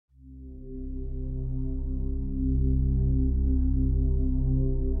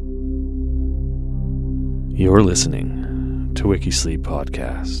You're listening to Wikisleep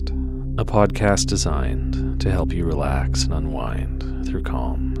Podcast, a podcast designed to help you relax and unwind through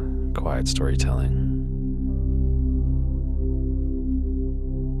calm, quiet storytelling.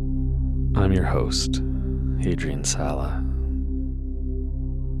 I'm your host, Adrian Sala.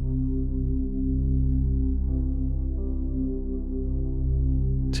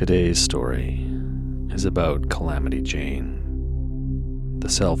 Today's story is about Calamity Jane, the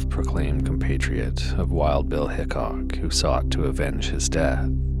self-proclaimed compatriot of Wild Bill Hickok who sought to avenge his death,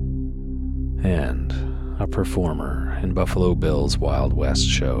 and a performer in Buffalo Bill's Wild West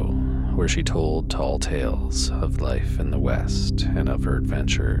show where she told tall tales of life in the West and of her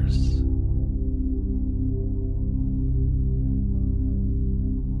adventures.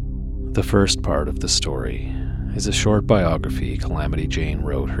 The first part of the story is a short biography Calamity Jane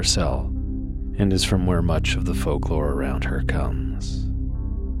wrote herself and is from where much of the folklore around her comes.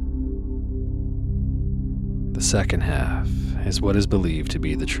 The second half is what is believed to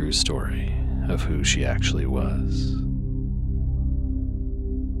be the true story of who she actually was.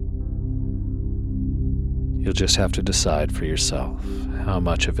 You'll just have to decide for yourself how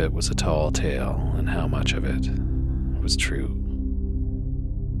much of it was a tall tale and how much of it was true.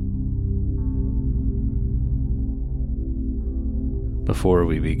 Before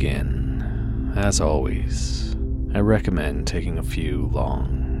we begin, as always, I recommend taking a few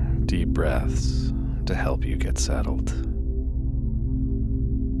long, deep breaths to help you get settled.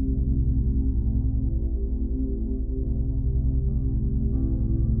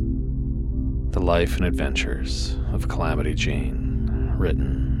 The Life and Adventures of Calamity Jane,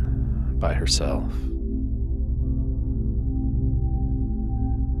 written by herself.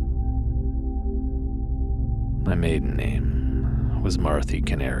 My maiden name was Marthy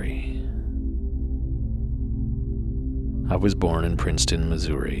Canary. I was born in Princeton,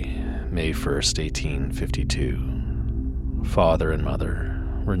 Missouri, May 1st, 1852. Father and mother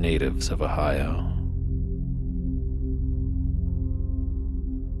were natives of Ohio.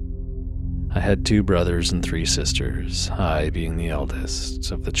 I had 2 brothers and 3 sisters, I being the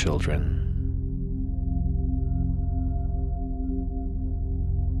eldest of the children.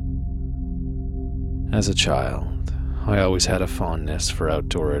 As a child, I always had a fondness for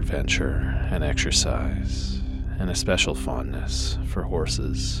outdoor adventure and exercise, and a special fondness for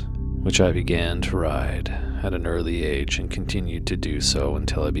horses, which I began to ride at an early age and continued to do so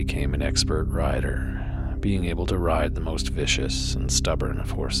until I became an expert rider, being able to ride the most vicious and stubborn of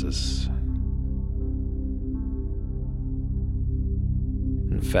horses.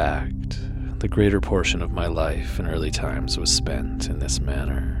 In fact, the greater portion of my life in early times was spent in this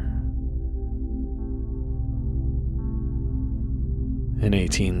manner. In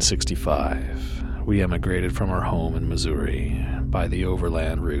 1865, we emigrated from our home in Missouri by the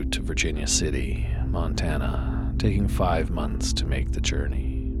overland route to Virginia City, Montana, taking 5 months to make the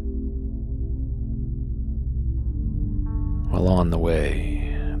journey. While on the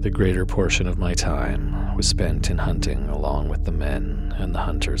way, the greater portion of my time was spent in hunting along with the men and the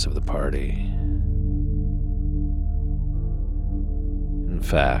hunters of the party. In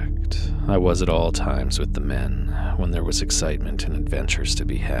fact, I was at all times with the men when there was excitement and adventures to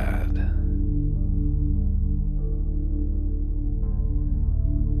be had.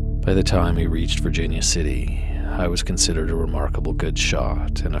 By the time we reached Virginia City, I was considered a remarkable good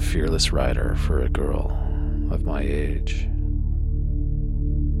shot and a fearless rider for a girl of my age.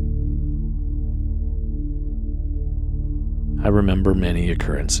 I remember many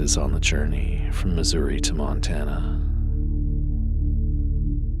occurrences on the journey from Missouri to Montana.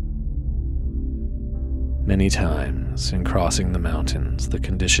 Many times, in crossing the mountains, the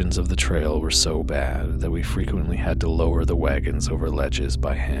conditions of the trail were so bad that we frequently had to lower the wagons over ledges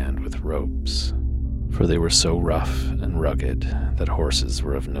by hand with ropes, for they were so rough and rugged that horses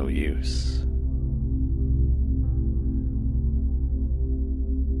were of no use.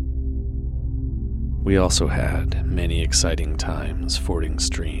 We also had many exciting times fording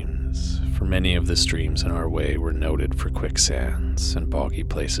streams, for many of the streams in our way were noted for quicksands and boggy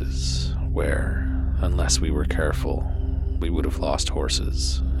places where, unless we were careful, we would have lost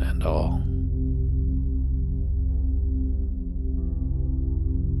horses and all.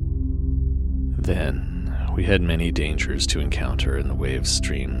 Then, we had many dangers to encounter in the way of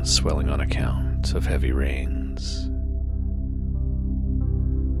streams swelling on account of heavy rains.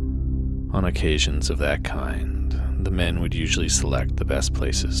 On occasions of that kind, the men would usually select the best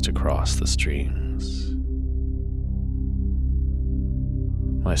places to cross the streams.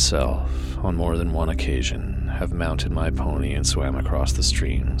 Myself, on more than one occasion, have mounted my pony and swam across the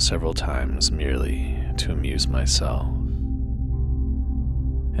stream several times merely to amuse myself.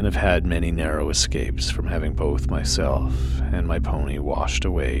 and have had many narrow escapes from having both myself and my pony washed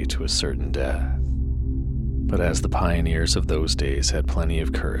away to a certain death. But as the pioneers of those days had plenty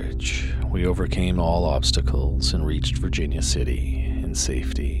of courage, we overcame all obstacles and reached Virginia City in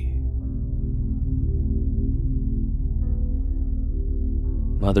safety.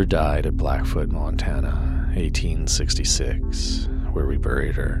 Mother died at Blackfoot, Montana, 1866, where we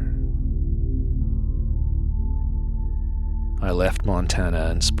buried her. I left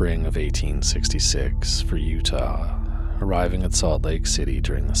Montana in spring of 1866 for Utah, arriving at Salt Lake City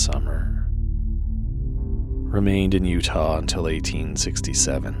during the summer. Remained in Utah until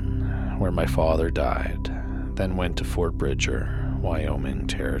 1867, where my father died, then went to Fort Bridger, Wyoming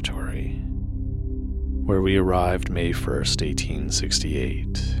Territory, where we arrived May 1st,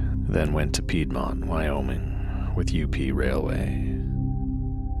 1868, then went to Piedmont, Wyoming, with UP Railway.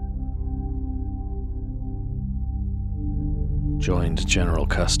 Joined General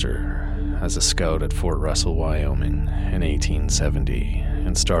Custer as a scout at Fort Russell, Wyoming in 1870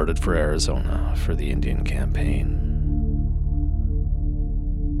 and started for Arizona for the Indian Campaign.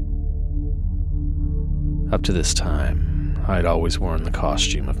 Up to this time, I'd always worn the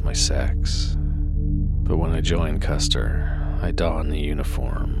costume of my sex, but when I joined Custer, I donned the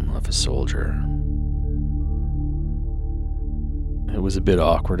uniform of a soldier. It was a bit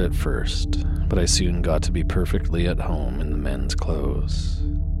awkward at first, but I soon got to be perfectly at home in the men's clothes.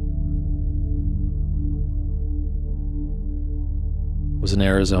 Was in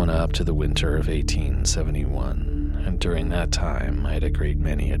Arizona up to the winter of 1871, and during that time I had a great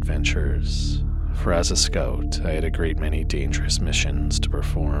many adventures, for as a scout I had a great many dangerous missions to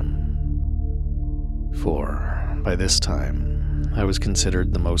perform. For, by this time, I was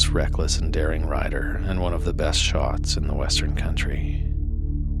considered the most reckless and daring rider and one of the best shots in the Western country.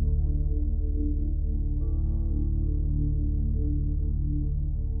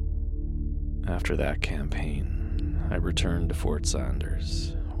 After that campaign, I returned to Fort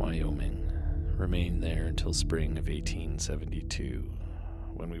Sanders, Wyoming, remained there until spring of 1872,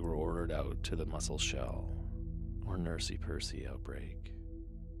 when we were ordered out to the Musselshell, or Nursey Pursey outbreak.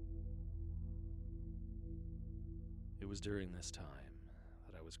 It was during this time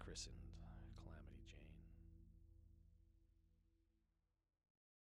that I was christened